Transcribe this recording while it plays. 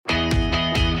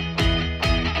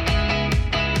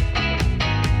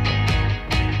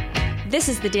This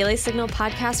is the Daily Signal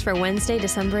podcast for Wednesday,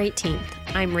 December 18th.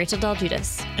 I'm Rachel Del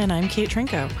Giudice. And I'm Kate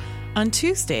Trinko. On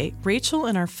Tuesday, Rachel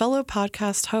and our fellow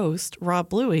podcast host, Rob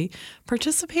Bluey,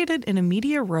 participated in a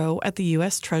media row at the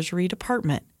U.S. Treasury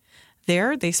Department.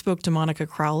 There, they spoke to Monica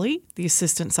Crowley, the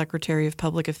Assistant Secretary of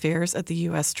Public Affairs at the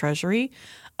U.S. Treasury,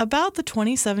 about the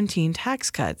 2017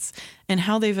 tax cuts and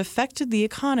how they've affected the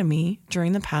economy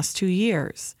during the past 2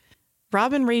 years.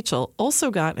 Rob and Rachel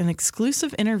also got an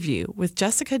exclusive interview with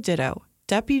Jessica Ditto,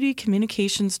 Deputy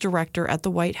Communications Director at the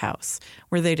White House,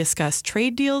 where they discussed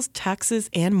trade deals, taxes,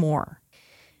 and more.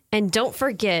 And don't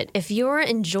forget, if you're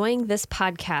enjoying this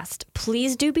podcast,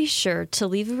 please do be sure to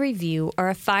leave a review or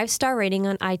a 5-star rating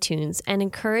on iTunes and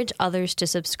encourage others to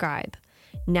subscribe.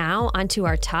 Now, onto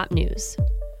our top news.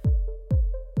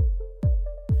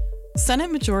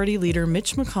 Senate Majority Leader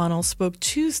Mitch McConnell spoke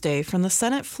Tuesday from the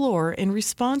Senate floor in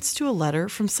response to a letter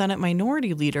from Senate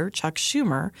Minority Leader Chuck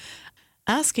Schumer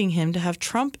asking him to have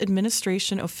Trump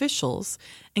administration officials,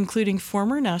 including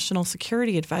former National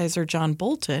Security Advisor John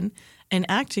Bolton and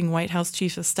acting White House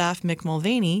Chief of Staff Mick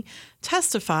Mulvaney,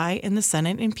 testify in the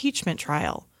Senate impeachment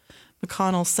trial.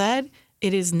 McConnell said,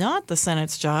 "It is not the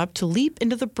Senate's job to leap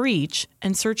into the breach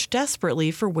and search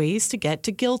desperately for ways to get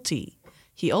to guilty."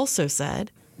 He also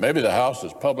said, "Maybe the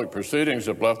House's public proceedings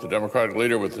have left the Democratic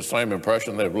leader with the same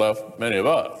impression they've left many of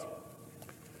us.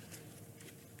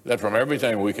 That from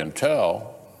everything we can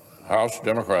tell, House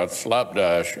Democrats'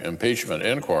 slapdash impeachment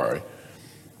inquiry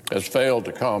has failed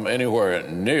to come anywhere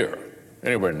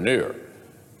near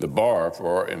the bar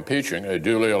for impeaching a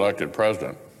duly elected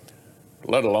president,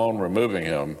 let alone removing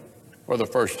him for the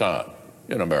first time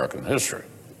in American history.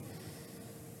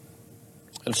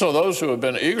 And so those who have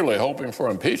been eagerly hoping for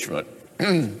impeachment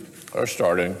are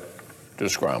starting to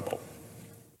scramble."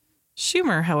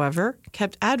 Schumer, however,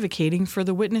 kept advocating for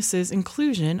the witnesses'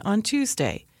 inclusion on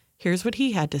Tuesday. Here's what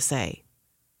he had to say.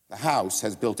 "The House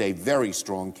has built a very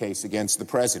strong case against the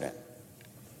president.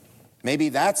 Maybe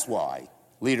that's why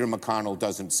Leader McConnell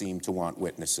doesn't seem to want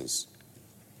witnesses,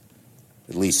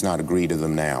 at least not agree to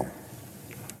them now.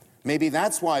 Maybe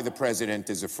that's why the president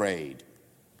is afraid,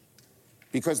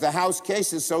 because the House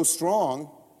case is so strong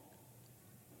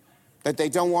that they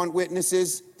don't want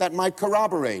witnesses that might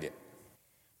corroborate it."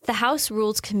 The House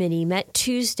Rules Committee met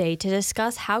Tuesday to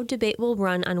discuss how debate will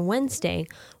run on Wednesday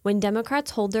when Democrats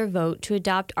hold their vote to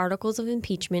adopt articles of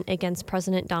impeachment against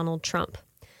President Donald Trump.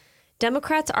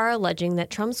 Democrats are alleging that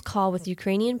Trump's call with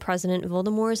Ukrainian President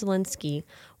Volodymyr Zelensky,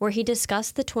 where he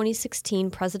discussed the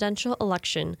 2016 presidential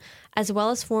election, as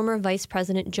well as former Vice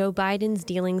President Joe Biden's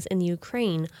dealings in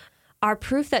Ukraine, are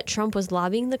proof that Trump was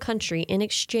lobbying the country in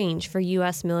exchange for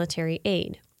U.S. military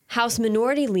aid. House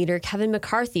Minority Leader Kevin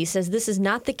McCarthy says this is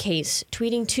not the case,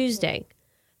 tweeting Tuesday,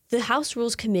 "The House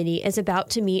Rules Committee is about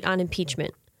to meet on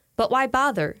impeachment. But why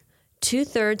bother?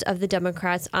 2/3 of the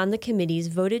Democrats on the committees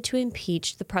voted to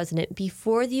impeach the president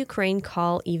before the Ukraine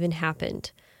call even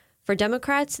happened. For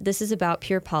Democrats, this is about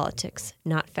pure politics,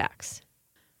 not facts."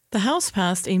 The House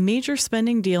passed a major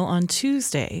spending deal on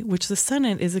Tuesday, which the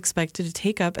Senate is expected to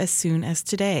take up as soon as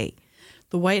today.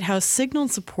 The White House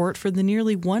signaled support for the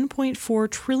nearly $1.4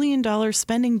 trillion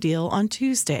spending deal on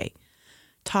Tuesday.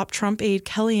 Top Trump aide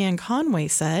Kellyanne Conway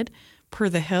said, per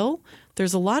The Hill,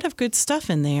 "There's a lot of good stuff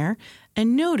in there,"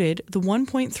 and noted the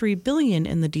 $1.3 billion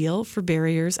in the deal for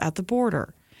barriers at the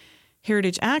border.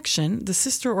 Heritage Action, the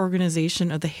sister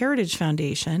organization of the Heritage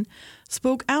Foundation,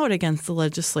 spoke out against the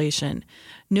legislation,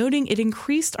 noting it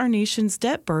increased our nation's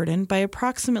debt burden by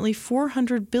approximately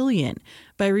 $400 billion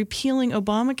by repealing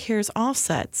Obamacare's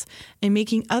offsets and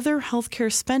making other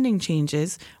healthcare spending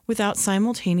changes without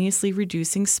simultaneously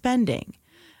reducing spending,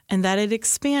 and that it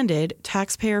expanded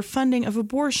taxpayer funding of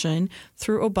abortion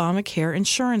through Obamacare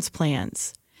insurance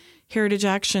plans. Heritage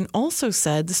Action also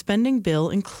said the spending bill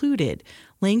included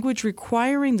language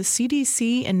requiring the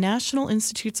CDC and National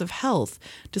Institutes of Health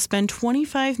to spend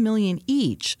 $25 million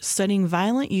each studying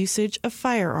violent usage of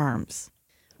firearms.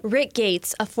 Rick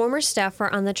Gates, a former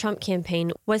staffer on the Trump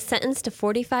campaign, was sentenced to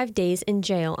 45 days in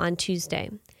jail on Tuesday.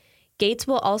 Gates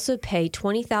will also pay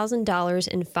 $20,000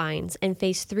 in fines and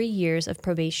face 3 years of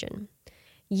probation.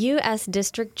 U.S.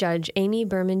 District Judge Amy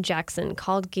Berman Jackson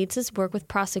called Gates' work with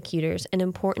prosecutors an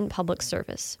important public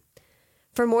service.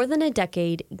 For more than a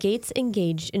decade, Gates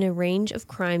engaged in a range of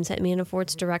crimes at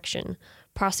Manafort's direction,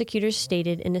 prosecutors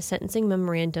stated in a sentencing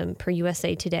memorandum per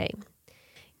USA Today.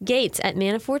 Gates, at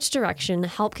Manafort's direction,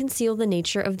 helped conceal the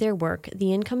nature of their work,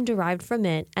 the income derived from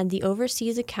it, and the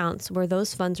overseas accounts where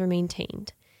those funds were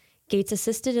maintained. Gates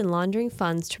assisted in laundering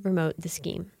funds to promote the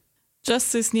scheme.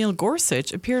 Justice Neil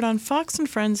Gorsuch appeared on Fox and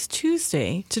Friends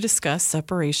Tuesday to discuss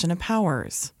separation of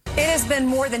powers. It has been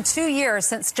more than 2 years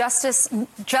since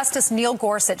Justice Neil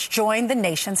Gorsuch joined the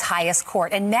nation's highest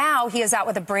court. And now he is out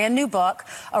with a brand new book,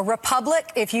 A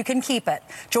Republic If You Can Keep It.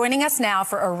 Joining us now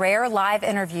for a rare live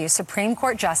interview, Supreme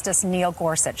Court Justice Neil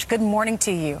Gorsuch. Good morning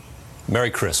to you.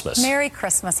 Merry Christmas. Merry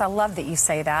Christmas. I love that you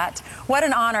say that. What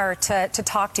an honor to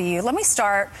talk to you. Let me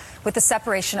start with the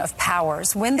separation of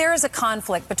powers. When there is a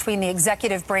conflict between the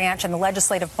executive branch and the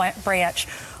legislative branch,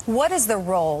 what is the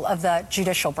role of the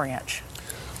judicial branch?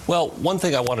 Well, one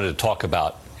thing I wanted to talk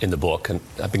about in the book, and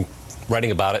I've been writing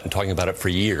about it and talking about it for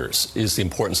years, is the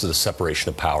importance of the separation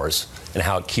of powers and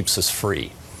how it keeps us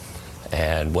free.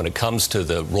 And when it comes to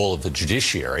the role of the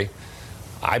judiciary,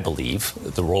 I believe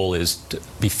the role is to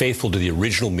be faithful to the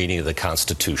original meaning of the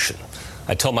Constitution.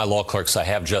 I tell my law clerks I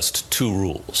have just 2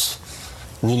 rules.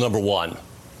 Rule number 1,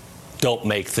 don't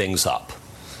make things up.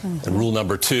 And rule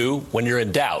number 2, when you're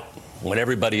in doubt, when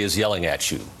everybody is yelling at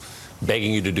you,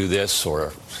 begging you to do this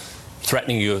or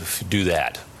threatening you if you do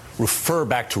that, refer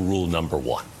back to rule number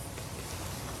 1.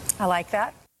 I like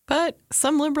that. But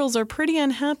some liberals are pretty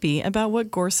unhappy about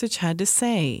what Gorsuch had to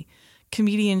say.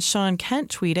 Comedian Sean Kent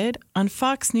tweeted, on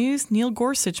Fox News, Neil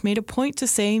Gorsuch made a point to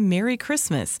say Merry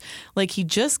Christmas, like he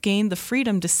just gained the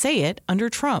freedom to say it under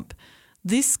Trump.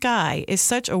 This guy is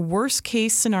such a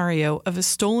worst-case scenario of a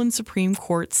stolen Supreme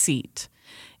Court seat.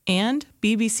 And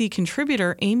BBC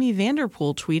contributor Amy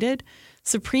Vanderpool tweeted,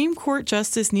 Supreme Court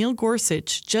Justice Neil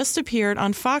Gorsuch just appeared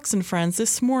on Fox and Friends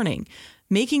this morning,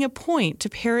 making a point to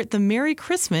parrot the Merry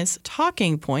Christmas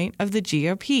talking point of the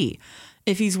GOP.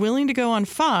 If he's willing to go on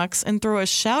Fox and throw a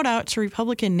shout out to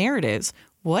Republican narratives,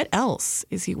 what else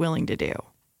is he willing to do?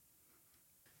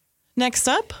 Next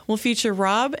up, we'll feature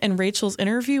Rob and Rachel's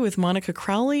interview with Monica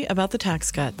Crowley about the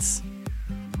tax cuts.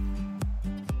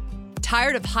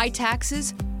 Tired of high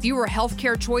taxes, fewer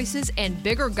healthcare choices, and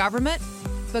bigger government?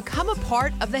 Become a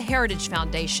part of the Heritage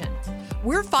Foundation.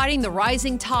 We're fighting the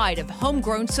rising tide of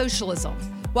homegrown socialism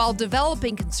while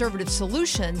developing conservative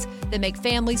solutions that make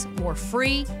families more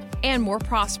free and more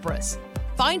prosperous.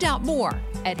 Find out more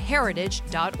at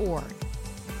heritage.org.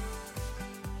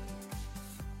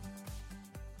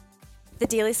 The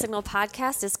Daily Signal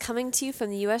podcast is coming to you from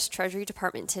the U.S. Treasury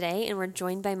Department today, and we're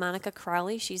joined by Monica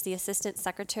Crowley. She's the Assistant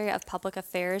Secretary of Public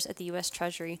Affairs at the U.S.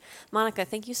 Treasury. Monica,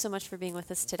 thank you so much for being with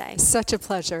us today. Such a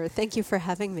pleasure. Thank you for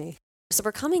having me. So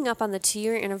we're coming up on the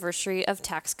 2-year anniversary of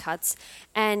tax cuts,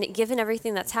 and given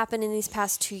everything that's happened in these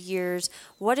past 2 years,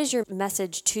 what is your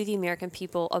message to the American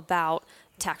people about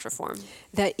tax reform?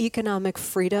 That economic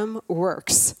freedom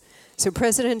works. So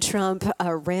President Trump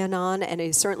ran on, and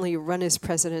he certainly run his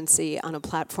presidency on a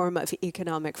platform of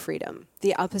economic freedom.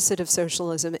 The opposite of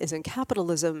socialism isn't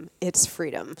capitalism, it's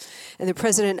freedom. And the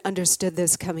president understood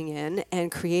this coming in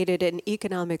and created an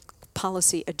economic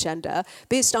policy agenda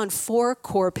based on 4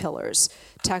 core pillars.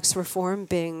 Tax reform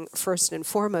being first and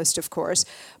foremost, of course,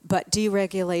 but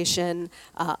deregulation,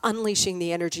 unleashing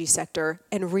the energy sector,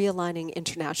 and realigning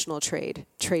international trade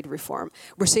reform.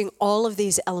 We're seeing all of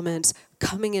these elements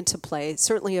coming into play,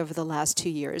 certainly over the last 2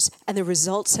 years, and the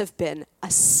results have been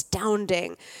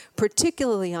astounding,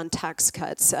 particularly on tax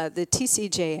cuts. The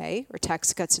TCJA, or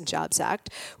Tax Cuts and Jobs Act,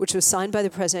 which was signed by the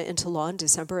president into law in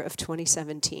December of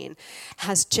 2017,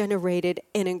 has generated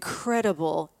an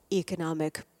incredible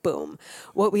economic boom.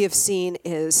 What we have seen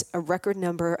is a record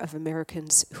number of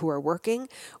Americans who are working.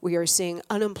 We are seeing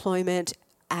unemployment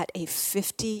at a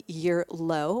 50-year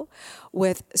low,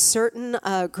 with certain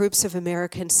groups of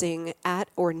Americans seeing at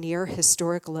or near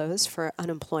historic lows for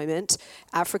unemployment.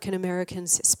 African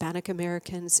Americans, Hispanic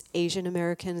Americans, Asian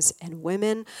Americans, and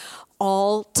women,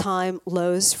 all-time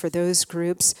lows for those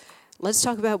groups. Let's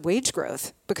talk about wage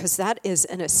growth, because that is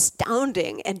an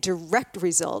astounding and direct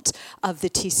result of the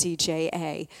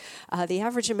TCJA. The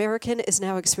average American is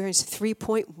now experiencing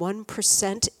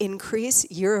 3.1% increase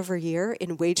year over year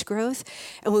in wage growth.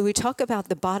 And when we talk about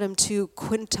the bottom 2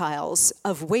 quintiles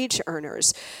of wage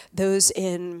earners, those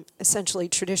in essentially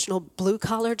traditional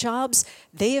blue-collar jobs,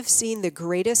 they have seen the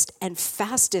greatest and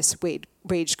fastest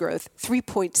wage growth,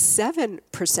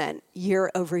 3.7%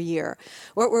 year over year.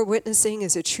 What we're witnessing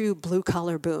is a true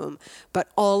blue-collar boom, but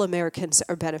all Americans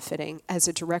are benefiting as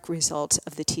a direct result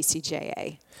of the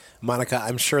TCJA. Monica,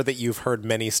 I'm sure that you've heard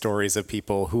many stories of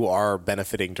people who are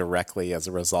benefiting directly as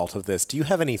a result of this. Do you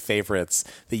have any favorites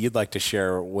that you'd like to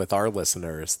share with our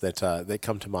listeners that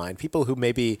come to mind? People who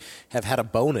maybe have had a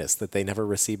bonus that they never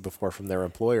received before from their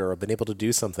employer, or have been able to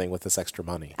do something with this extra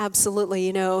money? Absolutely.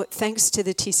 You know, thanks to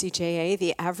the TCJA,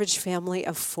 the average family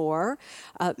of 4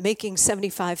 making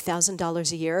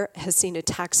 $75,000 a year has seen a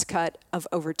tax cut of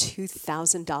over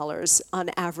 $2,000 on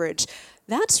average.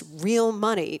 That's real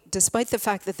money, despite the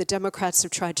fact that the Democrats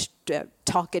have tried to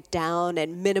talk it down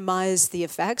and minimize the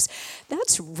effects.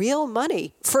 That's real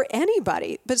money for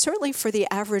anybody, but certainly for the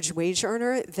average wage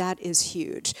earner, that is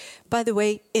huge. By the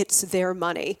way, it's their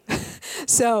money.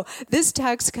 So this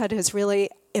tax cut has really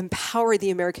empower the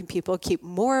American people, keep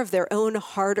more of their own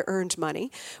hard-earned money,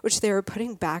 which they are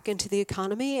putting back into the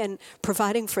economy and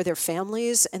providing for their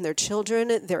families and their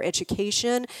children, their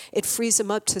education. It frees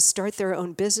them up to start their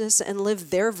own business and live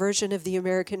their version of the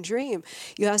American dream.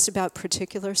 You asked about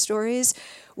particular stories.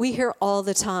 We hear all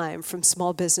the time from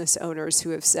small business owners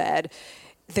who have said,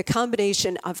 the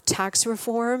combination of tax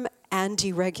reform and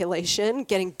deregulation,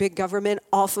 getting big government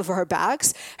off of our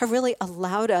backs, have really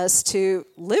allowed us to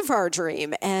live our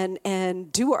dream and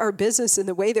do our business in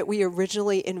the way that we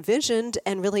originally envisioned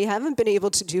and really haven't been able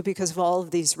to do because of all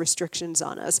of these restrictions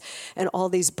on us and all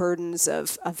these burdens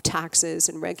of taxes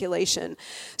and regulation.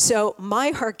 So my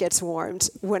heart gets warmed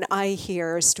when I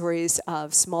hear stories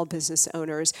of small business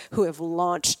owners who have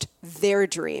launched their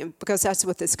dream, because that's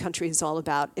what this country is all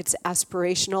about. It's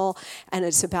aspirational, and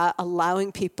it's about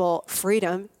allowing people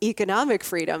freedom, economic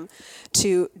freedom,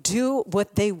 to do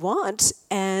what they want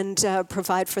and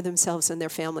provide for themselves and their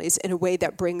families in a way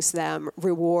that brings them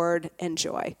reward and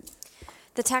joy.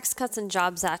 The Tax Cuts and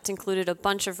Jobs Act included a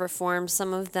bunch of reforms.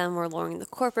 Some of them were lowering the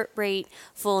corporate rate,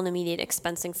 full and immediate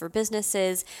expensing for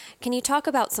businesses. Can you talk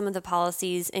about some of the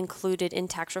policies included in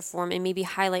tax reform and maybe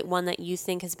highlight one that you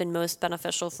think has been most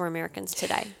beneficial for Americans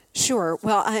today? Sure.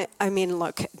 Well, I mean,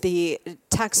 look, the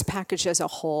tax package as a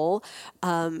whole,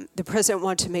 the president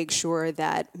wanted to make sure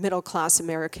that middle-class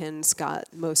Americans got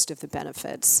most of the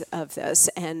benefits of this.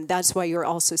 And that's why you're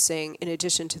also seeing, in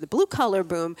addition to the blue-collar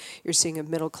boom, you're seeing a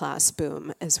middle-class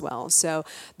boom as well. So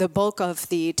the bulk of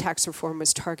the tax reform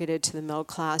was targeted to the middle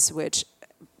class, which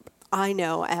I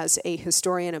know as a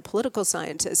historian and political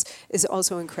scientist is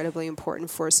also incredibly important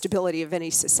for stability of any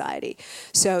society.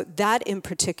 So that in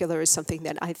particular is something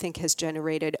that I think has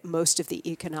generated most of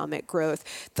the economic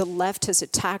growth. The left has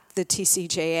attacked the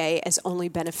TCJA as only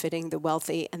benefiting the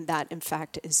wealthy, and that in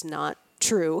fact is not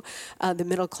true. The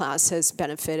middle class has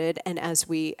benefited, and as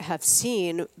we have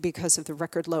seen because of the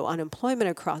record low unemployment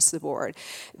across the board,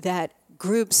 that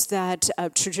groups that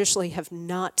traditionally have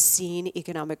not seen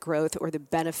economic growth or the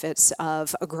benefits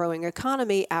of a growing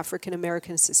economy, African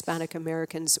Americans, Hispanic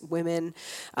Americans, women,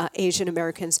 Asian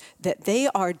Americans, that they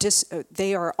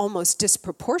are almost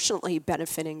disproportionately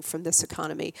benefiting from this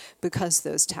economy because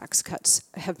those tax cuts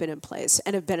have been in place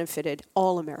and have benefited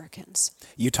all Americans.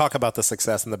 You talk about the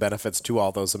success and the benefits to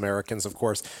all those Americans. Of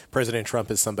course, President Trump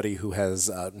is somebody who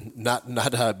has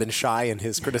not been shy in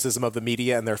his criticism of the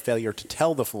media and their failure to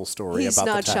tell the full story. He's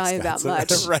not shy about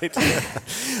much. Right.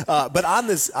 But on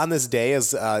this day,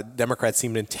 as Democrats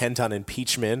seem intent on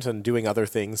impeachment and doing other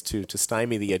things to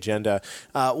stymie the agenda,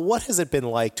 what has it been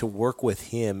like to work with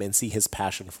him and see his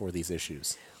passion for these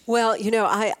issues? Well, you know,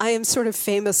 I am sort of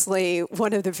famously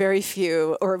one of the very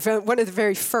few, or one of the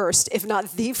very first, if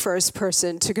not the first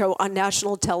person to go on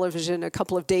national television a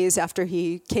couple of days after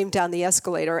he came down the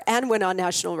escalator and went on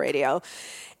national radio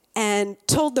and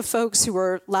told the folks who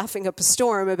were laughing up a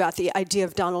storm about the idea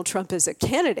of Donald Trump as a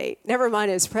candidate, never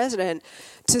mind as president,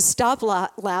 to stop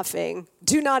laughing,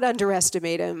 do not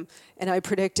underestimate him, and I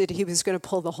predicted he was going to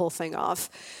pull the whole thing off.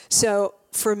 So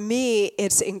for me,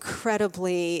 it's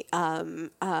incredibly,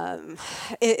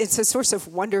 it's a source of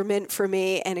wonderment for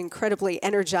me and incredibly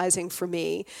energizing for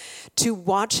me to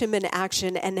watch him in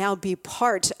action and now be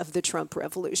part of the Trump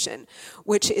revolution,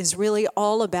 which is really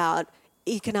all about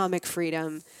economic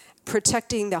freedom,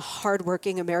 protecting the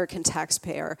hardworking American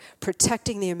taxpayer,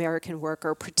 protecting the American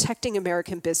worker, protecting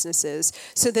American businesses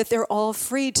so that they're all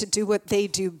free to do what they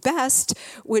do best,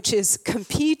 which is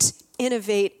compete,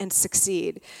 innovate, and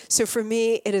succeed. So for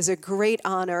me, it is a great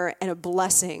honor and a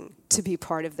blessing to be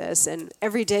part of this. And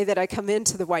every day that I come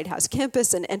into the White House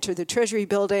campus and enter the Treasury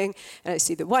building, and I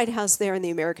see the White House there and the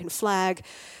American flag,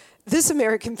 this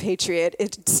American patriot,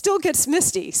 it still gets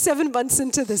misty. 7 months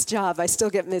into this job, I still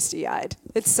get misty-eyed.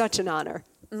 It's such an honor.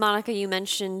 Monica, you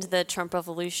mentioned the Trump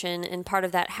revolution, and part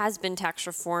of that has been tax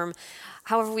reform.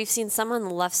 However, we've seen some on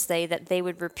the left say that they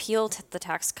would repeal the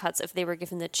tax cuts if they were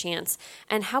given the chance.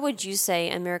 And how would you say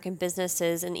American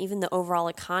businesses and even the overall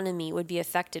economy would be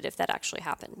affected if that actually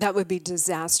happened? That would be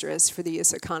disastrous for the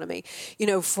U.S. economy. You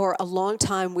know, for a long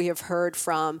time, we have heard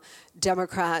from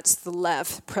Democrats, the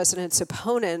left, president's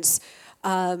opponents,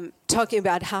 talking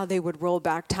about how they would roll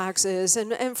back taxes.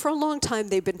 And for a long time,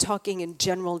 they've been talking in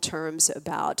general terms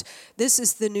about this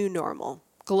is the new normal.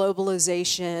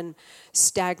 globalization,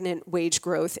 stagnant wage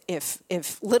growth,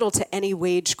 if little to any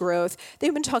wage growth.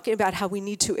 They've been talking about how we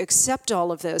need to accept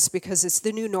all of this because it's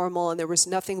the new normal and there was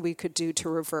nothing we could do to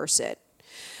reverse it.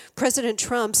 President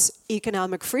Trump's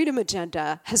economic freedom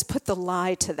agenda has put the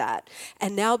lie to that.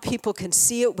 And now people can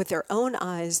see it with their own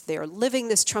eyes. They're living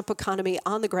this Trump economy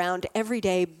on the ground every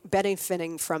day,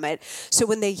 benefiting from it. So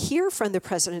when they hear from the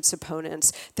president's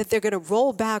opponents that they're going to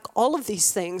roll back all of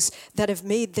these things that have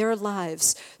made their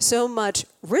lives so much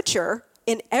richer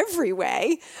in every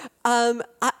way,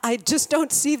 I just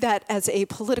don't see that as a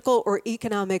political or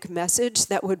economic message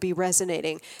that would be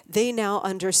resonating. They now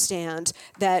understand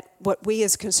that what we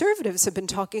as conservatives have been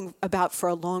talking about for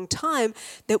a long time,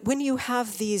 that when you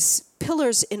have these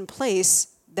pillars in place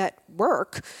that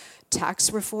work,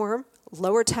 tax reform,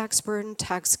 lower tax burden,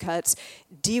 tax cuts,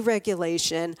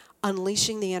 deregulation,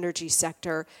 unleashing the energy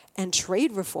sector, and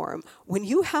trade reform, when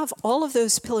you have all of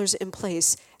those pillars in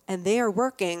place and they are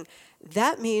working,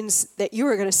 that means that you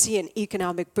are going to see an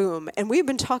economic boom. And we've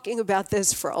been talking about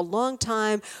this for a long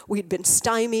time. We'd been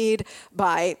stymied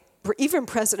by even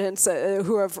presidents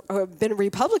who have been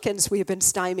Republicans. We have been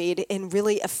stymied in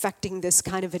really affecting this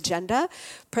kind of agenda.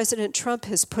 President Trump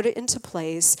has put it into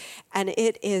place, and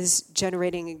it is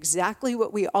generating exactly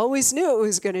what we always knew it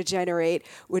was going to generate,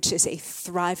 which is a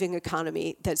thriving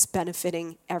economy that's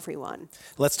benefiting everyone.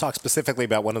 Let's talk specifically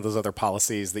about one of those other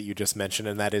policies that you just mentioned,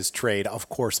 and that is trade. Of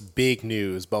course, big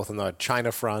news, both on the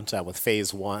China front with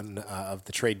phase one of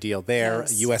the trade deal there,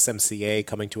 yes. USMCA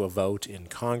coming to a vote in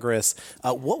Congress.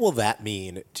 What will that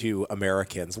mean to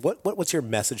Americans? What's your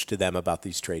message to them about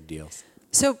these trade deals?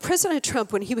 So President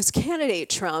Trump, when he was candidate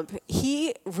Trump,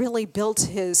 he really built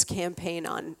his campaign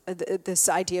on this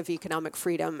idea of economic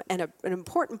freedom. And an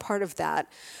important part of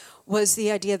that was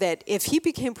the idea that if he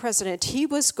became president, he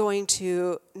was going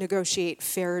to negotiate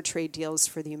fairer trade deals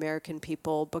for the American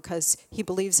people because he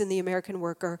believes in the American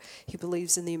worker, he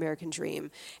believes in the American dream.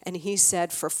 And he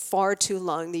said for far too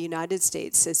long, the United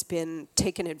States has been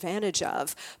taken advantage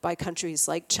of by countries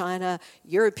like China,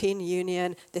 European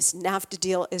Union. This NAFTA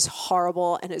deal is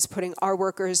horrible and is putting our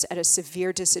workers at a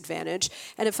severe disadvantage.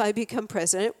 And if I become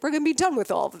president, we're going to be done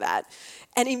with all of that.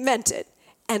 And he meant it.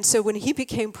 And so when he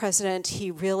became president, he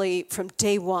really, from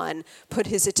day one, put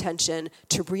his attention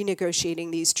to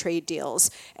renegotiating these trade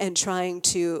deals and trying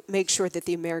to make sure that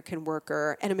the American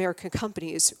worker and American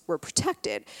companies were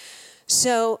protected.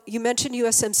 So you mentioned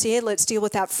USMCA. Let's deal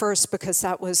with that first because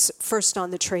that was first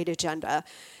on the trade agenda.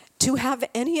 To have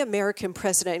any American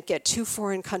president get two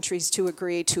foreign countries to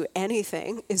agree to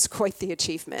anything is quite the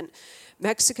achievement.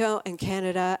 Mexico and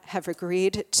Canada have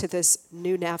agreed to this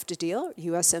new NAFTA deal,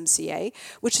 USMCA,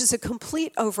 which is a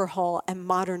complete overhaul and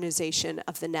modernization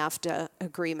of the NAFTA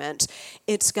agreement.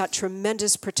 It's got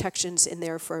tremendous protections in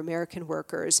there for American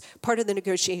workers. Part of the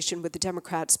negotiation with the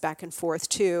Democrats back and forth,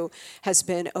 too, has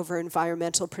been over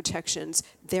environmental protections.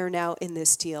 They're now in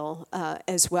this deal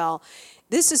as well.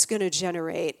 This is going to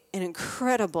generate an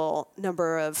incredible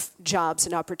number of jobs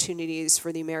and opportunities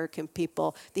for the American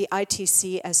people. The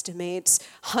ITC estimates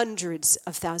hundreds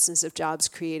of thousands of jobs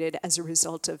created as a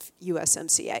result of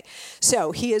USMCA.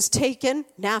 So he has taken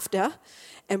NAFTA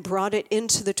and brought it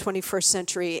into the 21st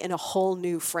century in a whole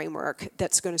new framework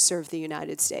that's going to serve the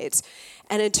United States.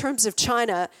 And in terms of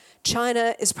China,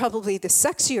 China is probably the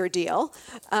sexier deal,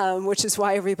 which is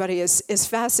why everybody is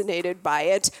fascinated by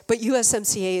it. But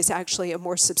USMCA is actually a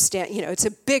more substantial, it's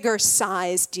a bigger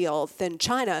size deal than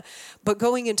China. But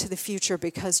going into the future,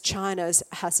 because China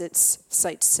has its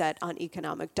sights set on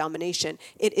economic domination,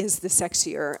 it is the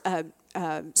sexier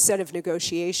set of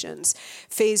negotiations.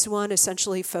 Phase one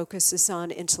essentially focuses on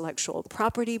intellectual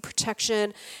property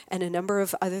protection and a number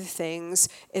of other things.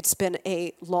 It's been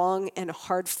a long and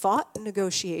hard-fought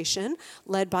negotiation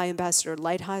led by Ambassador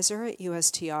Lighthizer at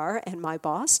USTR and my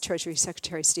boss, Treasury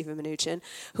Secretary Steven Mnuchin,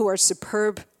 who are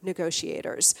superb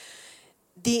negotiators.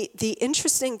 The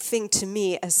interesting thing to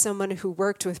me as someone who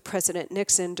worked with President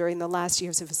Nixon during the last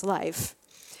years of his life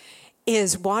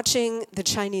is watching the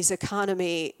Chinese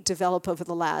economy develop over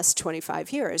the last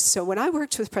 25 years. So when I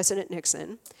worked with President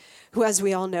Nixon, who, as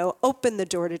we all know, opened the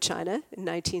door to China in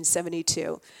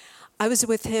 1972, I was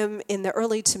with him in the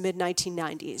early to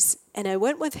mid-1990s, and I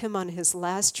went with him on his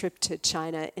last trip to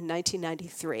China in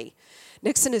 1993.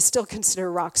 Nixon is still considered a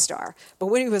rock star, but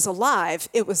when he was alive,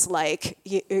 it was like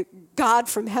God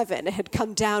from heaven had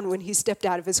come down when he stepped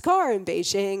out of his car in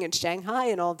Beijing and Shanghai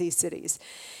and all these cities.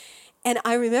 And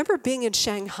I remember being in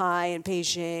Shanghai and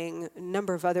Beijing, a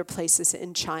number of other places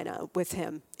in China with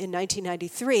him in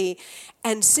 1993,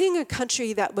 and seeing a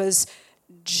country that was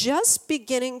just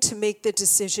beginning to make the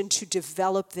decision to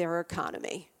develop their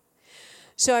economy.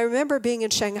 So I remember being in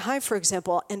Shanghai, for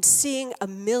example, and seeing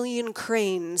 1 million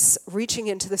cranes reaching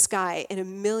into the sky in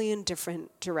 1 million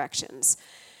different directions.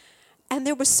 And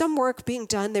there was some work being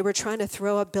done. They were trying to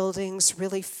throw up buildings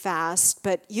really fast,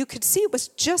 but you could see it was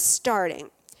just starting.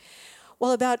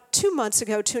 Well, about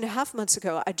 2.5 months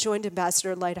ago, I joined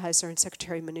Ambassador Lighthizer and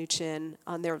Secretary Mnuchin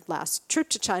on their last trip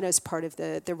to China as part of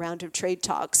the round of trade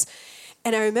talks.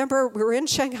 And I remember we were in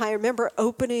Shanghai. I remember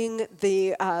opening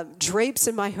the drapes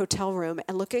in my hotel room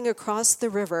and looking across the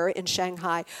river in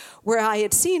Shanghai, where I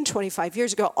had seen 25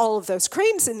 years ago all of those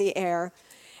cranes in the air.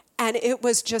 And it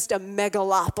was just a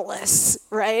megalopolis,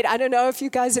 right? I don't know if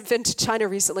you guys have been to China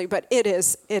recently, but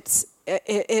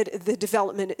the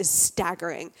development is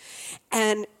staggering.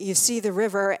 And you see the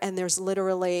river, and there's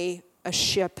literally a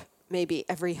ship maybe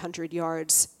every 100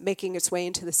 yards making its way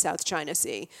into the South China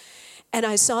Sea. And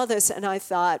I saw this, and I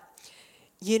thought,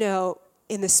 in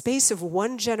the space of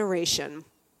one generation,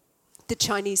 the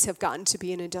Chinese have gotten to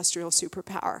be an industrial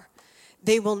superpower.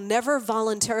 They will never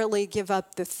voluntarily give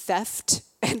up the theft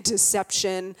and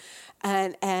deception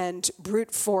and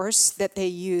brute force that they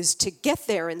used to get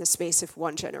there in the space of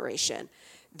one generation.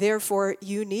 Therefore,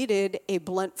 you needed a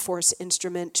blunt force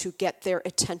instrument to get their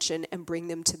attention and bring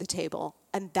them to the table.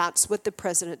 And that's what the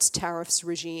president's tariffs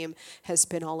regime has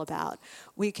been all about.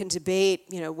 We can debate,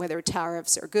 whether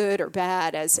tariffs are good or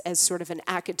bad as sort of an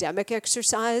academic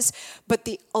exercise, but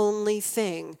the only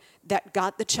thing that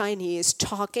got the Chinese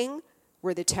talking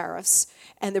were the tariffs.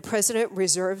 And the president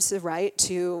reserves the right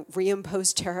to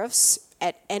reimpose tariffs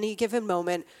at any given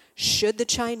moment should the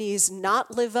Chinese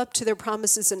not live up to their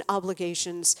promises and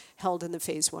obligations held in the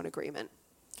Phase 1 agreement.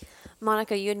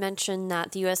 Monica, you had mentioned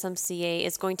that the USMCA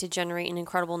is going to generate an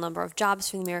incredible number of jobs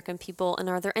for the American people. And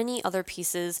are there any other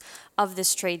pieces of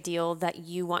this trade deal that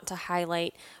you want to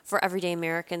highlight for everyday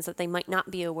Americans that they might not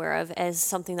be aware of as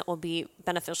something that will be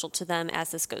beneficial to them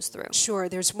as this goes through? Sure.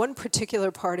 There's one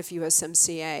particular part of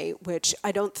USMCA which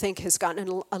I don't think has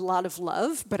gotten a lot of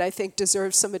love, but I think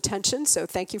deserves some attention. So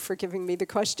thank you for giving me the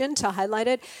question to highlight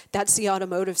it. That's the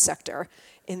automotive sector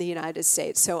in the United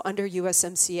States. So under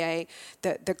USMCA,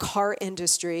 the car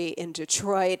industry in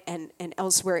Detroit and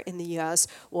elsewhere in the U.S.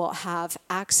 will have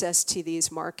access to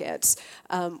these markets,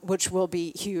 which will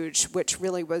be huge, which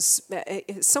really was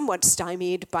somewhat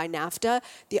stymied by NAFTA.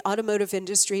 The automotive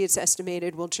industry, it's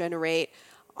estimated, will generate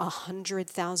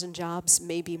 100,000 jobs,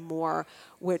 maybe more,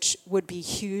 which would be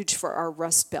huge for our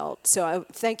Rust Belt. So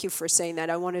thank you for saying that.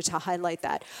 I wanted to highlight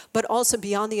that. But also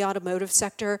beyond the automotive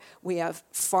sector, we have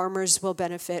farmers will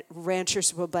benefit,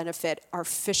 ranchers will benefit, our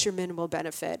fishermen will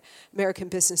benefit, American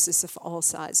businesses of all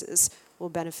sizes will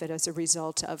benefit as a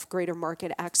result of greater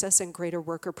market access and greater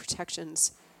worker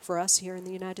protections for us here in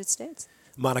the United States.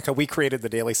 Monica, we created the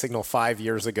Daily Signal 5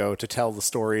 years ago to tell the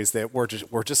stories that we're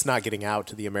just not getting out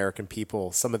to the American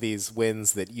people. Some of these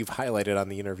wins that you've highlighted on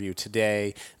the interview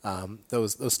today,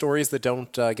 those stories that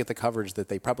don't get the coverage that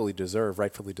they probably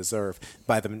rightfully deserve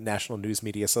by the national news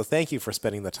media. So thank you for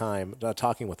spending the time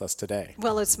talking with us today.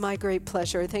 Well, it's my great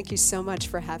pleasure. Thank you so much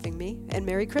for having me, and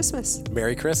Merry Christmas.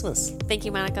 Merry Christmas. Thank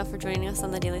you, Monica, for joining us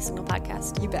on the Daily Signal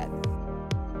podcast. You bet.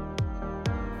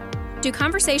 Do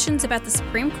conversations about the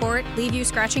Supreme Court leave you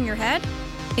scratching your head?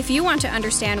 If you want to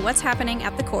understand what's happening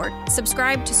at the court,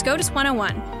 subscribe to SCOTUS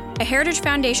 101, a Heritage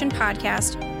Foundation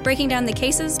podcast breaking down the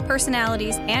cases,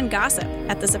 personalities, and gossip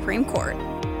at the Supreme Court.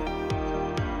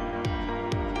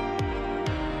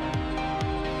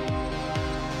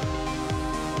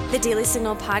 The Daily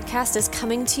Signal podcast is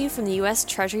coming to you from the U.S.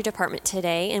 Treasury Department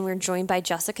today, and we're joined by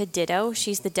Jessica Ditto.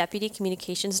 She's the Deputy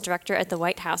Communications Director at the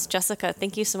White House. Jessica,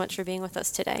 thank you so much for being with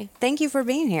us today. Thank you for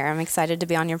being here. I'm excited to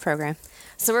be on your program.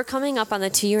 So we're coming up on the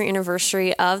 2-year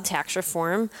anniversary of tax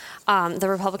reform. The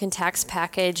Republican tax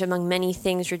package, among many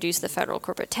things, reduced the federal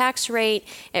corporate tax rate.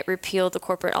 It repealed the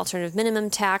corporate alternative minimum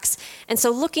tax. And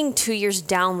so looking 2 years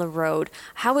down the road,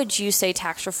 how would you say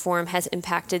tax reform has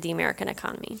impacted the American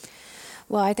economy?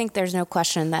 Well, I think there's no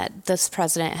question that this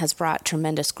president has brought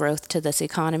tremendous growth to this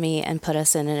economy and put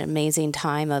us in an amazing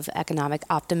time of economic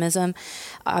optimism.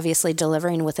 Obviously,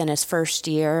 delivering within his first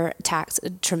year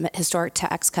historic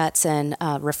tax cuts and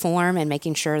reform, and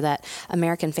making sure that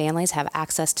American families have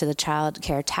access to the child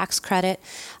care tax credit.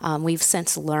 We've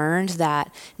since learned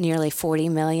that nearly 40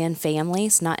 million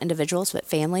families, not individuals, but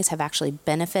families, have actually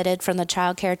benefited from the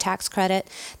child care tax credit.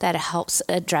 That helps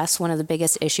address one of the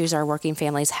biggest issues our working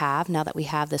families have now that we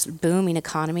have this booming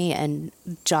economy and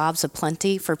jobs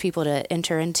aplenty for people to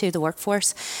enter into the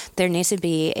workforce. There needs to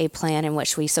be a plan in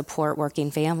which we support working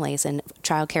families and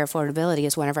child care affordability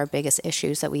is one of our biggest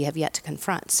issues that we have yet to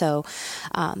confront. So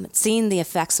seeing the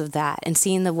effects of that and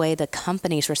seeing the way the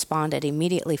companies responded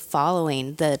immediately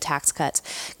following the tax cuts,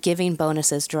 giving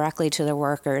bonuses directly to their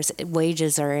workers,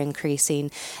 wages are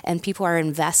increasing, and people are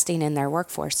investing in their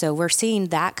workforce. So we're seeing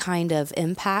that kind of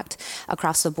impact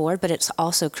across the board, but it's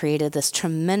also created this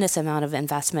tremendous amount of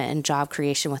investment and job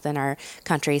creation within our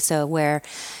country. So where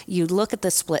you look at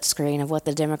the split screen of what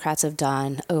the Democrats have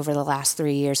done over the last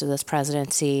 3 years of this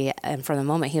presidency, and from the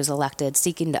moment he was elected,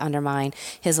 seeking to undermine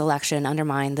his election,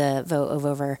 undermine the vote of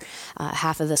over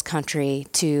half of this country,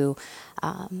 to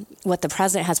what the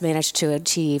president has managed to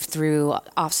achieve through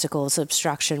obstacles,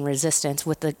 obstruction, resistance,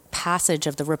 with the passage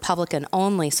of the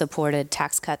Republican-only supported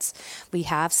tax cuts, we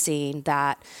have seen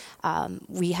that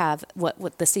we have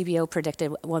what the CBO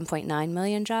predicted 1.9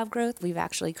 million job growth. We've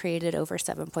actually created over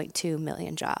 7.2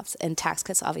 million jobs. And tax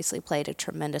cuts obviously played a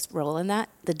tremendous role in that.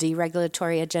 The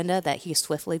deregulatory agenda that he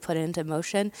swiftly put into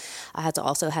motion has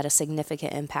also had a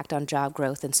significant impact on job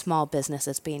growth and small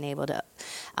businesses being able to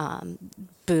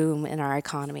boom in our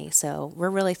economy. So we're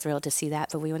really thrilled to see that,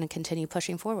 but we want to continue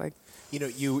pushing forward. You know,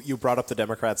 you brought up the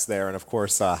Democrats there, and of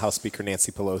course, House Speaker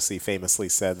Nancy Pelosi famously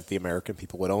said that the American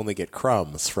people would only get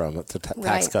crumbs from the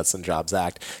Tax Cuts and Jobs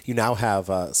Act. You now have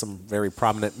some very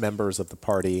prominent members of the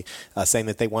party saying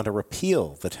that they want to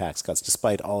repeal the tax cuts,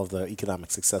 despite all of the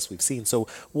economic success we've seen. So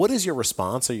what is your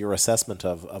response or your assessment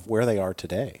of where they are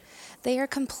today? They are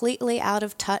completely out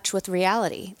of touch with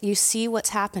reality. You see what's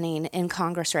happening in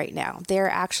Congress right now. They're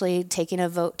actually taking a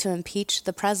vote to impeach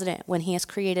the president when he has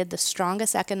created the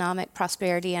strongest economic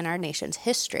prosperity in our nation's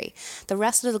history. The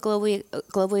rest of the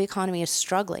global economy is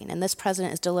struggling, and this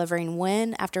president is delivering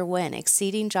win after win,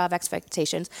 exceeding job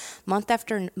expectations month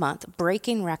after month,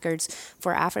 breaking records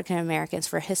for African Americans,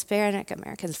 for Hispanic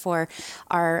Americans, for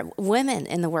our women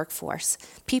in the workforce.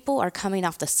 People are coming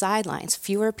off the sidelines.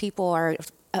 Fewer people are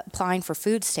applying for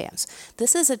food stamps.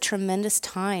 This is a tremendous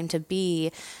time to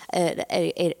be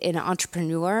an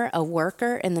entrepreneur, a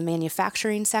worker in the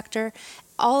manufacturing sector,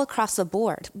 all across the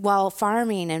board. While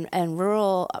farming and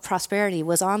rural prosperity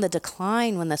was on the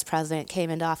decline when this president came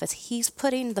into office, he's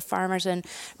putting the farmers and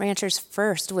ranchers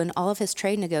first when all of his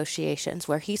trade negotiations,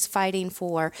 where he's fighting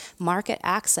for market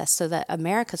access so that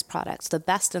America's products, the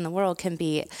best in the world, can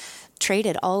be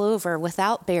traded all over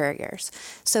without barriers.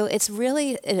 So it's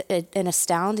really an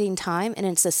astounding time, and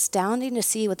it's astounding to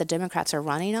see what the Democrats are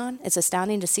running on. It's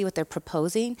astounding to see what they're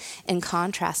proposing in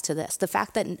contrast to this. The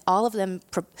fact that all of them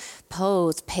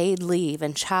propose paid leave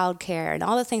and child care and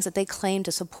all the things that they claim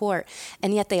to support,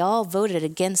 and yet they all voted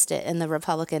against it in the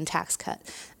Republican tax cut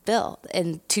bill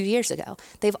 2 years ago.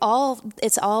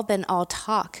 It's all been all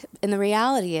talk. And the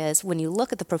reality is, when you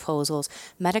look at the proposals,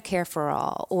 Medicare for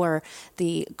all or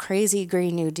the crazy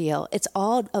Green New Deal, it's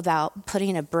all about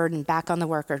putting a burden back on the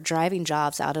worker, driving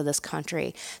jobs out of this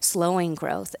country, slowing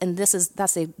growth. And that's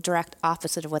the direct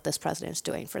opposite of what this president is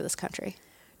doing for this country.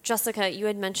 Jessica, you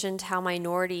had mentioned how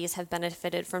minorities have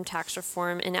benefited from tax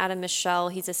reform, and Adam Michel,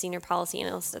 he's a senior policy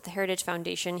analyst at the Heritage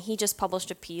Foundation. He just published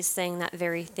a piece saying that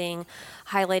very thing,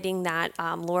 highlighting that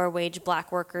lower wage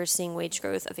black workers seeing wage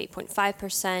growth of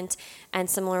 8.5% and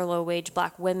similar low wage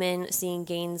black women seeing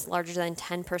gains larger than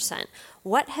 10%.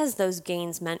 What has those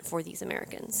gains meant for these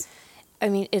Americans? I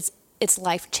mean, it's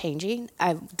life-changing.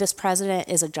 This president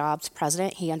is a jobs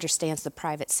president. He understands the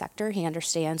private sector. He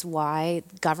understands why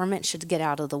government should get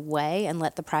out of the way and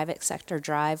let the private sector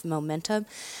drive momentum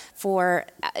for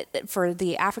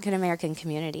the African-American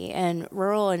community and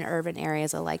rural and urban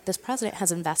areas alike. This president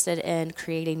has invested in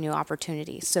creating new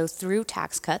opportunities. So through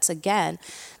tax cuts, again,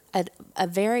 a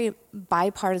very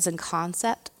bipartisan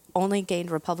concept only gained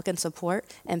Republican support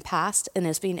and passed and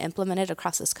is being implemented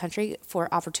across this country for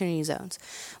opportunity zones,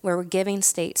 where we're giving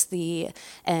states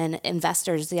and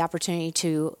investors the opportunity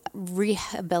to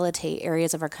rehabilitate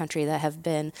areas of our country that have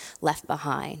been left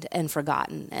behind and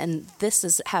forgotten. And this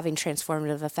is having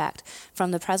transformative effect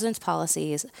from the president's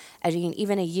policies,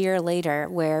 even a year later,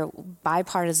 where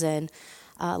bipartisan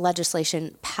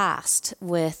legislation passed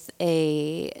with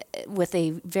a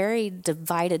very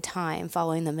divided time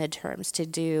following the midterms to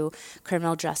do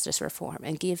criminal justice reform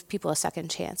and give people a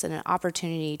second chance and an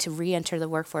opportunity to re-enter the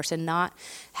workforce and not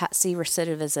see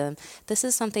recidivism. This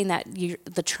is something that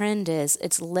the trend is,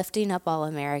 it's lifting up all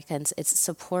Americans. It's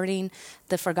supporting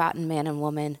the forgotten man and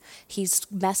woman. He's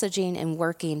messaging and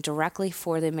working directly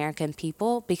for the American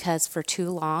people because for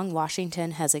too long,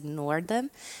 Washington has ignored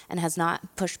them and has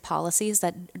not pushed policies that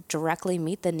that directly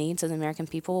meet the needs of the American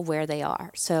people where they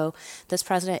are. So this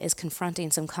president is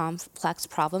confronting some complex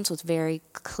problems with very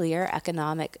clear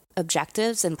economic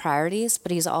objectives and priorities,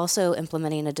 but he's also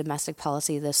implementing a domestic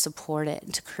policy to support it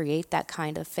and to create that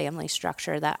kind of family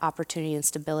structure, that opportunity and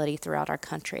stability throughout our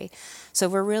country. So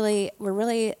we're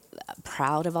really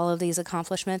proud of all of these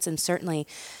accomplishments, and certainly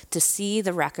to see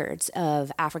the records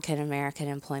of African American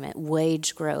employment,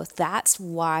 wage growth. That's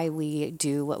why we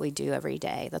do what we do every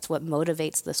day. That's what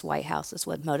motivates this White House. That's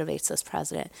what motivates this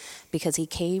president, because he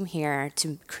came here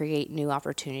to create new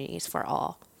opportunities for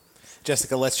all.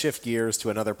 Jessica, let's shift gears to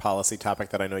another policy topic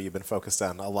that I know you've been focused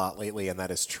on a lot lately, and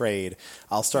that is trade.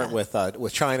 I'll start with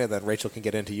China, then Rachel can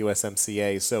get into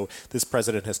USMCA. So this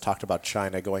president has talked about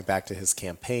China going back to his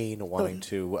campaign, wanting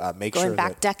to make sure that... Going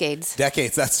back decades.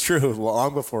 Decades, that's true,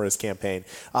 long before his campaign.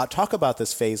 Talk about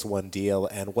this Phase 1 deal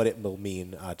and what it will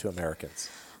mean to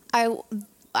Americans.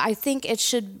 I think it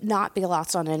should not be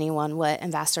lost on anyone what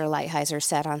Ambassador Lighthizer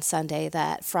said on Sunday,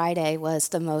 that Friday was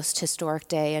the most historic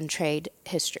day in trade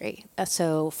history.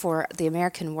 So for the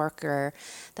American worker,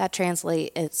 that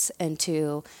translates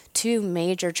into 2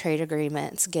 major trade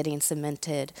agreements getting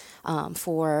cemented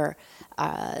for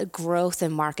growth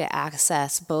and market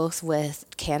access, both with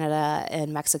Canada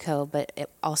and Mexico, but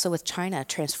also with China,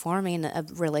 transforming a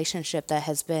relationship that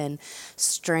has been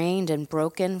strained and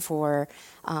broken for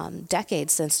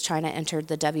decades since China entered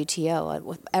the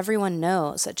WTO. Everyone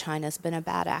knows that China's been a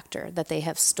bad actor, that they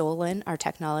have stolen our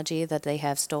technology, that they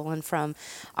have stolen from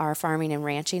our farming and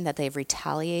ranching, that they've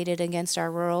retaliated against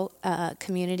our rural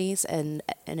communities and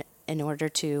in order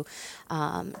to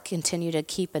continue to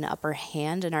keep an upper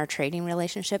hand in our trading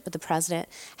relationship. But the president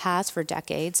has for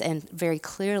decades and very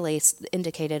clearly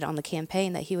indicated on the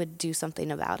campaign that he would do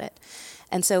something about it.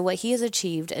 And so what he has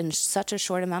achieved in such a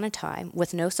short amount of time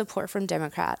with no support from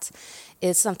Democrats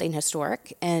is something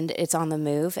historic, and it's on the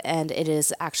move, and it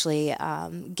is actually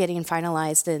getting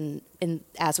finalized in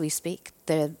as we speak.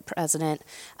 The president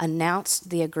announced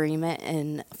the agreement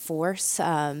in force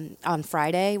on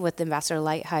Friday with Ambassador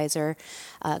Lighthizer,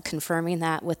 confirming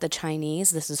that with the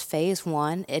Chinese. This is Phase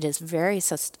 1. It is very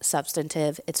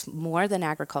substantive. It's more than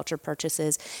agriculture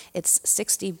purchases. It's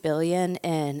 $60 billion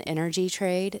in energy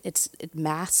trade. It's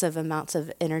massive amounts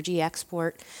of energy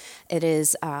export. It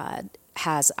is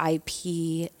has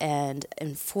IP and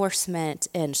enforcement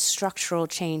and structural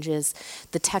changes,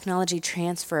 the technology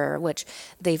transfer, which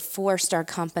they've forced our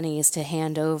companies to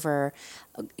hand over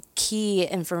key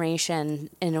information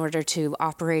in order to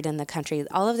operate in the country.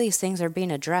 All of these things are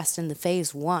being addressed in the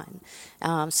Phase 1.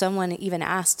 Someone even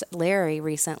asked Larry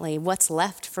recently, what's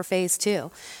left for Phase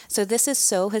 2? So this is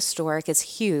so historic,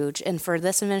 it's huge, and for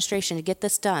this administration to get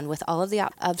this done with all of the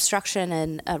obstruction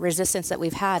and resistance that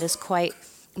we've had is quite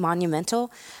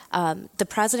monumental. The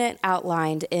president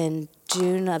outlined in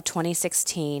June of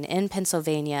 2016 in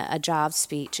Pennsylvania a job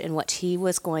speech in which he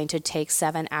was going to take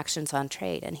 7 actions on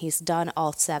trade, and he's done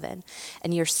all 7.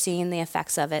 And you're seeing the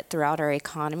effects of it throughout our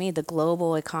economy, the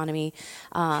global economy.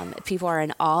 People are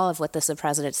in awe of what this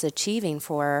president's achieving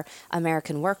for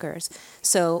American workers.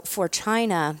 So for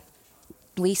China,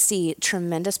 we see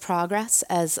tremendous progress.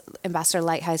 As Ambassador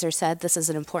Lighthizer said, this is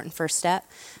an important first step.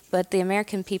 But the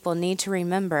American people need to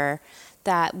remember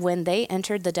that when they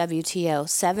entered the WTO,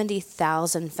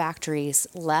 70,000 factories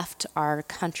left our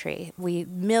country.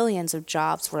 Millions of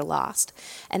jobs were lost.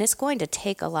 And it's going to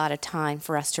take a lot of time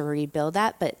for us to rebuild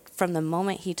that. But from the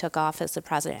moment he took office, the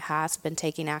president has been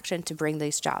taking action to bring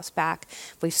these jobs back.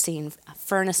 We've seen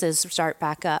furnaces start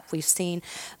back up. We've seen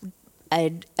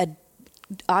a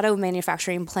auto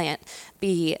manufacturing plant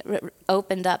be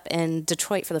opened up in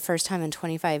Detroit for the first time in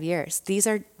 25 years. These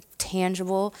are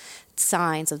tangible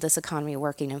signs of this economy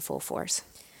working in full force.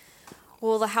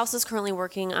 Well, the House is currently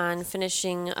working on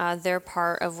finishing their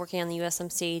part of working on the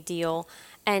USMCA deal,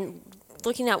 and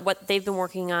looking at what they've been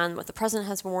working on, what the president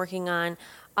has been working on.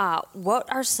 What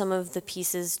are some of the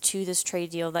pieces to this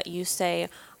trade deal that you say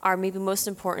are maybe most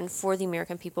important for the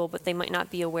American people, but they might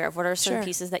not be aware of? What are some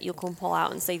pieces that you can pull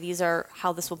out and say these are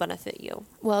how this will benefit you?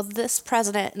 Well, this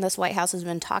president and this White House has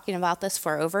been talking about this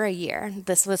for over a year.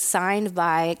 This was signed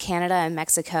by Canada and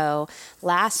Mexico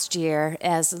last year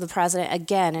as the president,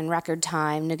 again, in record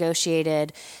time,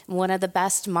 negotiated one of the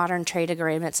best modern trade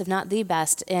agreements, if not the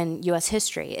best, in U.S.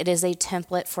 history. It is a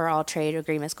template for all trade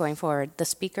agreements going forward. The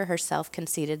speaker herself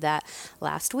conceded that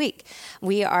last week.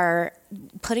 We are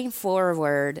putting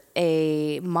forward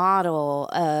a model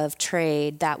of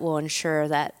trade that will ensure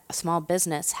that a small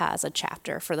business has a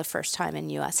chapter for the first time in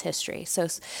U.S. history. So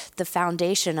the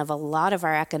foundation of a lot of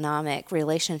our economic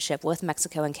relationship with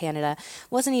Mexico and Canada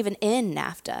wasn't even in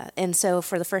NAFTA. And so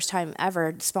for the first time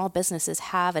ever, small businesses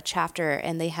have a chapter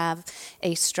and they have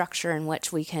a structure in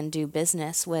which we can do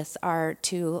business with our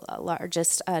two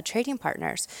largest trading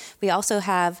partners. We also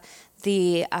have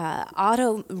the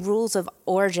auto rules of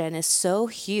origin is so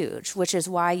huge, which is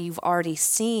why you've already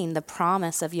seen the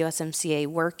promise of USMCA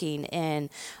working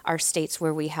in our states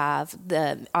where we have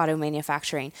the auto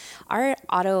manufacturing. Our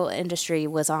auto industry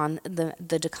was on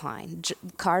the decline.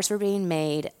 Cars were being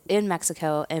made in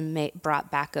Mexico and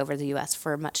brought back over the U.S.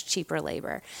 for much cheaper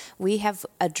labor. We have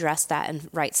addressed that and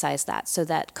right-sized that so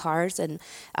that cars and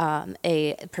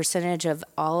a percentage of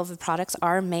all of the products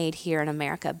are made here in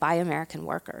America by American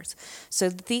workers. So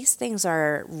these things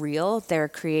are real. They're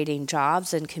creating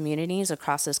jobs in communities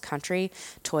across this country.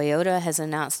 Toyota has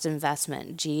announced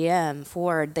investment. GM,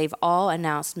 Ford, they've all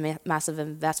announced massive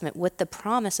investment with the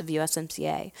promise of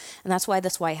USMCA. And that's why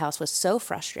this White House was so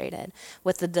frustrated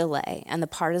with the delay and the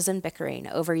partisan bickering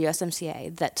over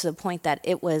USMCA, that to the point that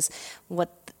it was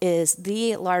what is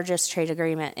the largest trade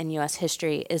agreement in U.S.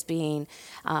 history is being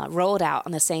rolled out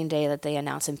on the same day that they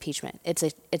announce impeachment. It's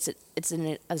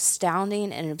an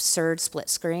astounding and absurd split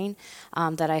screen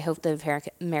that I hope the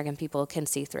American people can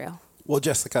see through. Well,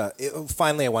 Jessica,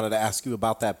 finally I wanted to ask you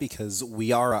about that because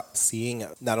we are seeing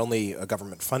not only a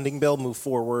government funding bill move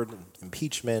forward,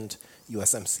 impeachment,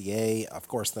 USMCA, of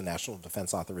course, the National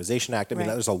Defense Authorization Act. I mean,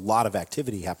 there's a lot of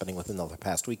activity happening within the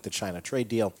past week, the China trade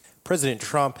deal. President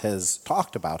Trump has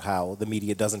talked about how the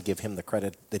media doesn't give him the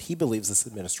credit that he believes this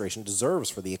administration deserves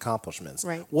for the accomplishments.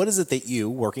 Right. What is it that you,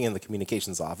 working in the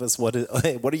communications office, what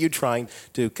are you trying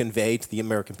to convey to the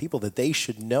American people that they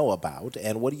should know about,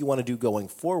 and what do you want to do going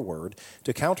forward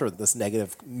to counter this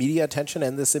negative media attention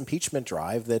and this impeachment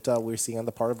drive that we're seeing on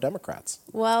the part of Democrats?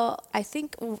 Well, I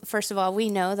think, first of all, we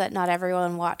know that not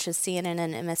everyone watches CNN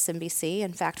and MSNBC.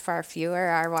 In fact, far fewer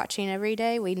are watching every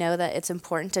day. We know that it's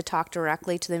important to talk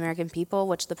directly to the American people,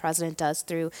 which the president does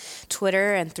through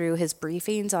Twitter and through his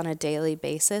briefings on a daily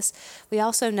basis. We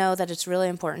also know that it's really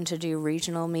important to do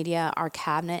regional media. Our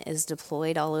cabinet is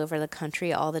deployed all over the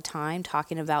country all the time,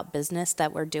 talking about business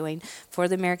that we're doing for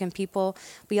the American people.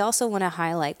 We also want to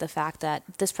highlight the fact that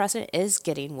this president is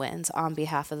getting wins on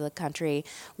behalf of the country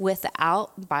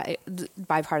without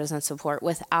bipartisan support,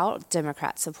 without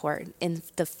Democrat support, in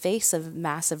the face of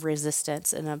massive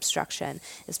resistance and obstruction.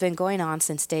 It's been going on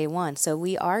since day one. So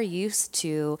we are used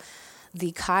to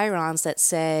the chyrons that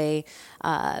say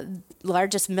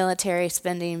largest military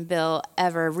spending bill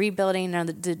ever, rebuilding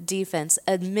the defense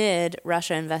amid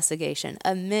Russia investigation,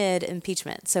 amid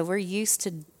impeachment. So we're used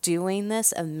to doing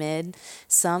this amid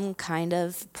some kind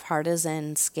of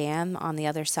partisan scam on the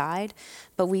other side.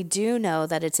 But we do know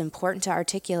that it's important to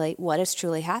articulate what is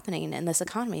truly happening in this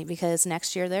economy, because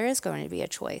next year there is going to be a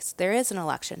choice. There is an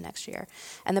election next year.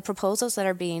 And the proposals that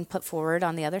are being put forward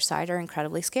on the other side are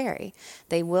incredibly scary.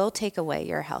 They will take away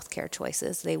your health care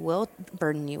choices. They will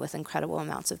burden you with incredible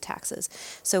amounts of taxes.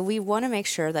 So we want to make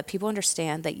sure that people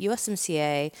understand that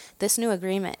USMCA, this new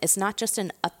agreement, is not just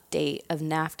an update of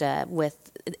NAFTA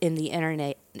in the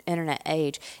internet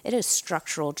age. It is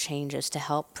structural changes to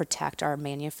help protect our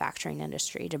manufacturing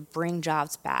industry, to bring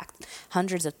jobs back,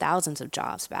 hundreds of thousands of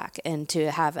jobs back, and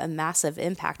to have a massive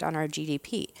impact on our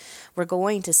GDP. We're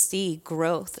going to see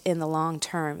growth in the long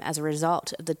term as a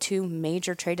result of the two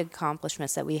major trade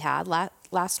accomplishments that we had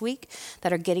last week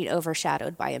that are getting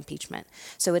overshadowed by impeachment.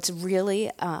 So it's really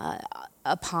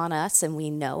upon us, and we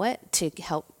know it, to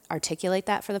help articulate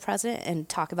that for the president and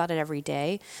talk about it every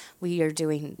day. We are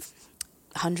doing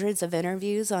hundreds of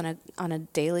interviews on a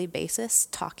daily basis,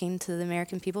 talking to the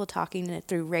American people, talking it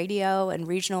through radio and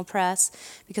regional press,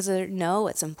 because they know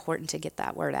it's important to get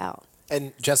that word out.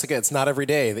 And Jessica, it's not every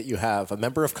day that you have a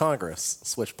member of Congress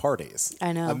switch parties.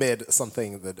 I know. Amid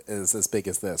something that is as big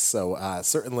as this. So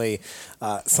certainly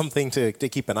something to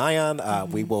keep an eye on.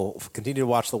 We will continue to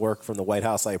watch the work from the White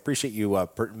House. I appreciate you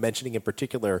mentioning in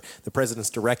particular the president's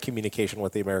direct communication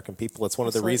with the American people. It's one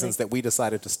of the reasons that we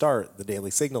decided to start the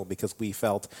Daily Signal, because we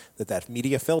felt that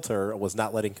media filter was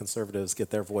not letting conservatives get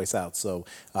their voice out. So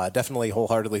definitely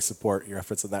wholeheartedly support your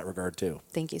efforts in that regard too.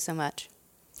 Thank you so much.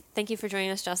 Thank you for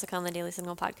joining us, Jessica, on the Daily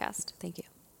Signal podcast. Thank you.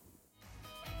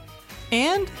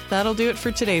 And that'll do it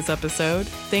for today's episode.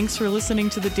 Thanks for listening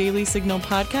to the Daily Signal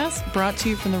podcast, brought to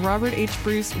you from the Robert H.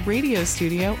 Bruce radio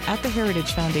studio at the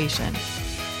Heritage Foundation.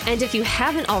 And if you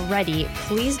haven't already,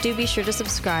 please do be sure to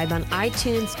subscribe on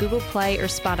iTunes, Google Play, or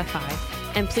Spotify.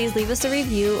 And please leave us a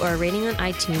review or a rating on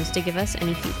iTunes to give us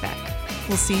any feedback.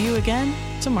 We'll see you again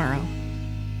tomorrow.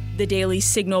 The Daily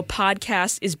Signal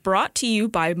podcast is brought to you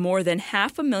by more than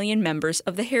 500,000 members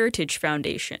of the Heritage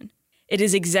Foundation. It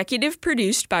is executive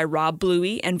produced by Rob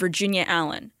Bluey and Virginia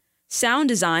Allen. Sound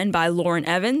design by Lauren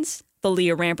Evans,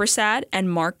 Thalia Rampersad,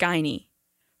 and Mark Guiney.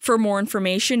 For more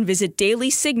information, visit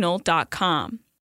dailysignal.com.